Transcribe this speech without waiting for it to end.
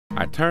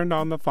I turned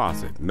on the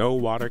faucet, no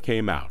water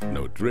came out,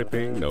 no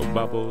dripping, no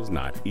bubbles,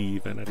 not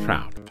even a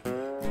trout.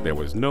 There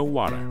was no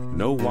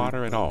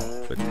water at all.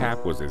 The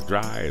tap was as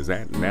dry as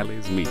Aunt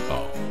Nellie's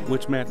meatball,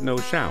 which meant no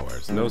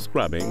showers, no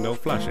scrubbing, no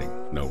flushing,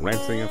 no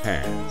rinsing of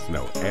hands,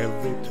 no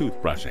every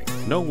toothbrushing,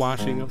 no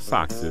washing of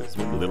sockses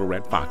with little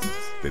red foxes.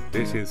 The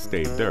dishes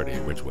stayed dirty,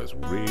 which was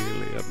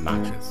really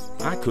obnoxious.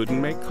 I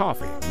couldn't make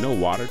coffee, no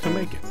water to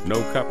make it,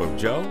 no cup of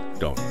joe,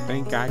 don't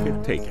think I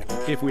could take it.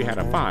 If we had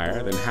a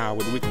fire, then how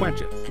would we quench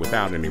it?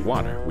 Without any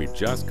water, we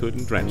just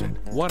couldn't drench it.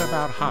 What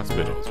about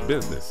hospitals,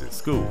 businesses,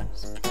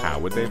 schools? How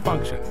would they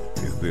function?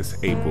 Is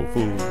this April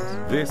Fool's?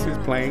 This is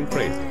plain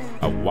crazy.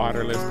 A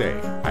waterless day.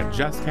 I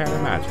just can't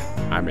imagine.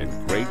 I'm in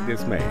great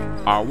dismay.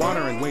 Our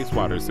water and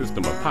wastewater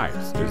system of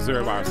pipes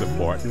deserve our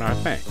support and our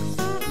thanks,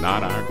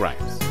 not our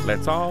gripes.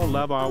 Let's all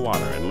love our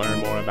water and learn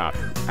more about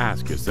it.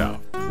 Ask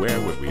yourself, where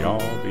would we all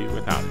be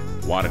without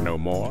it? Want to know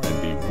more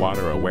and be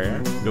water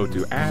aware? Go to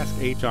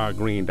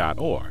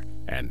askhrgreen.org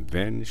and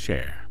then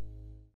share.